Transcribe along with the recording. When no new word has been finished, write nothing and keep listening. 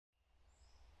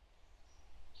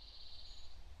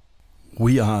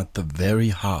We are at the very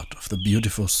heart of the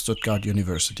beautiful Stuttgart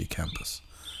University campus,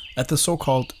 at the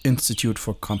so-called Institute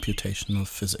for Computational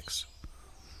Physics.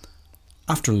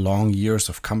 After long years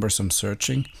of cumbersome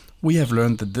searching, we have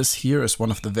learned that this here is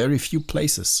one of the very few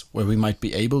places where we might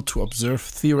be able to observe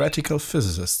theoretical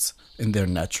physicists in their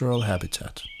natural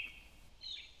habitat.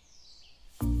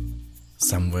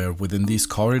 Somewhere within these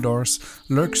corridors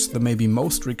lurks the maybe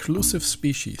most reclusive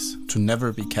species to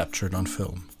never be captured on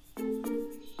film.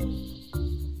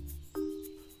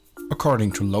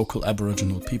 According to local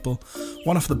Aboriginal people,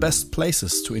 one of the best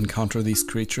places to encounter these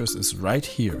creatures is right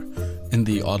here, in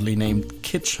the oddly named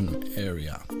kitchen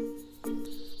area.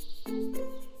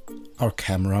 Our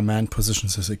cameraman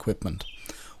positions his equipment.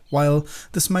 While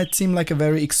this might seem like a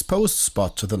very exposed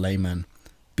spot to the layman,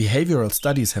 behavioral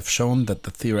studies have shown that the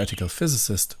theoretical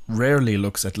physicist rarely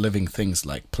looks at living things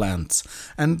like plants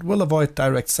and will avoid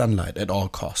direct sunlight at all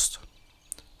cost.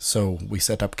 So we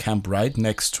set up camp right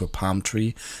next to a palm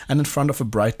tree and in front of a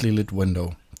brightly lit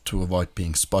window to avoid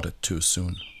being spotted too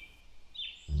soon.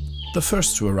 The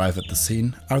first to arrive at the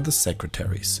scene are the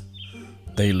secretaries.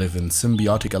 They live in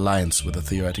symbiotic alliance with the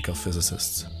theoretical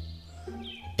physicists.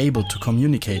 Able to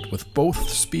communicate with both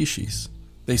species,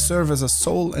 they serve as a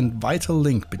sole and vital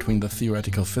link between the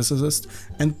theoretical physicist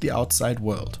and the outside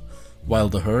world, while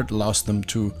the herd allows them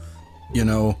to,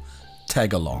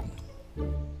 tag along.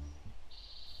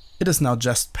 It is now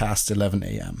just past 11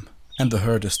 AM, and the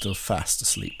herd is still fast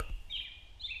asleep.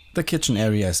 The kitchen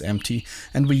area is empty,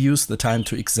 and we use the time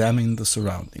to examine the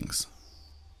surroundings.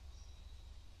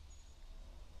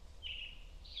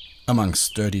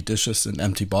 Amongst dirty dishes and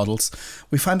empty bottles,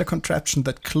 we find a contraption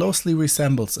that closely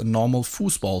resembles a normal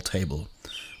foosball table,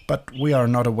 but we are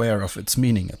not aware of its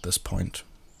meaning at this point.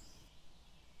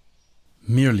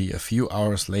 Merely a few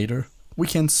hours later, we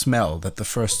can smell that the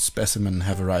first specimen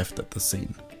have arrived at the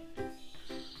scene.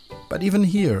 But even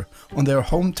here, on their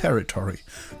home territory,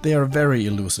 they are very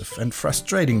elusive and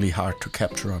frustratingly hard to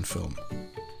capture on film.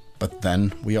 But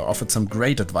then we are offered some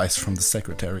great advice from the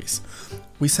secretaries.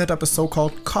 We set up a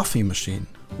so-called coffee machine,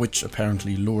 which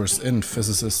apparently lures in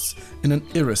physicists in an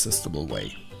irresistible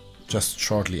way. Just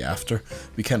shortly after,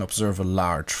 we can observe a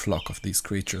large flock of these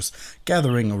creatures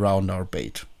gathering around our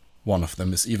bait. One of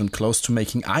them is even close to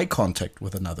making eye contact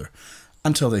with another,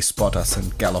 until they spot us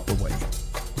and gallop away.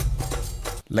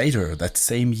 Later that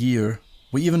same year,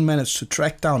 we even managed to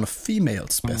track down a female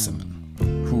specimen,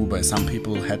 who by some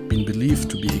people had been believed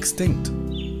to be extinct.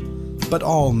 But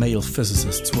all male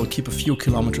physicists will keep a few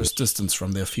kilometers distance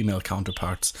from their female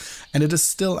counterparts, and it is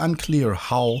still unclear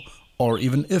how or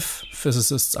even if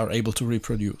physicists are able to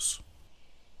reproduce.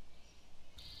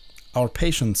 Our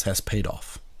patience has paid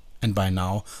off, and by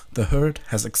now the herd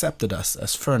has accepted us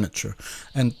as furniture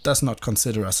and does not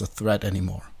consider us a threat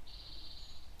anymore.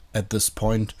 At this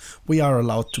point, we are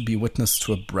allowed to be witness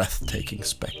to a breathtaking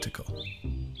spectacle.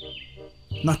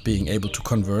 Not being able to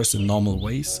converse in normal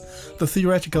ways, the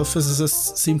theoretical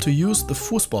physicists seem to use the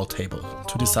foosball table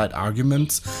to decide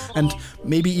arguments and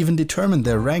maybe even determine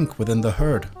their rank within the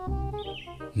herd.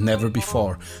 Never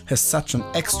before has such an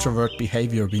extrovert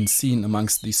behavior been seen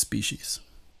amongst these species.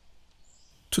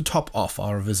 To top off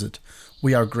our visit,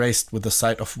 we are graced with the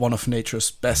sight of one of nature's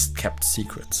best kept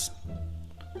secrets.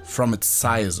 From its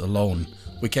size alone,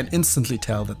 we can instantly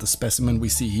tell that the specimen we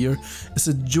see here is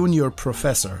a junior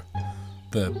professor,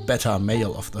 the beta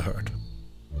male of the herd.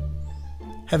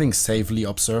 Having safely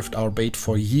observed our bait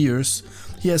for years,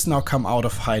 he has now come out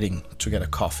of hiding to get a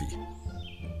coffee.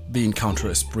 The encounter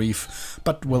is brief,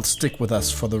 but will stick with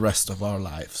us for the rest of our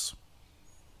lives.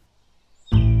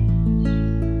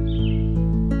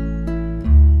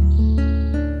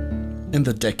 In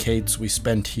the decades we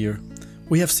spent here,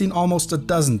 we have seen almost a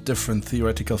dozen different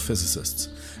theoretical physicists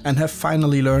and have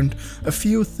finally learned a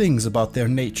few things about their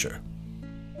nature.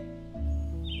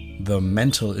 The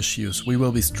mental issues we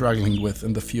will be struggling with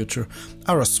in the future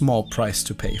are a small price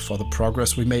to pay for the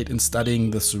progress we made in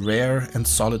studying this rare and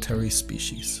solitary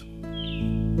species.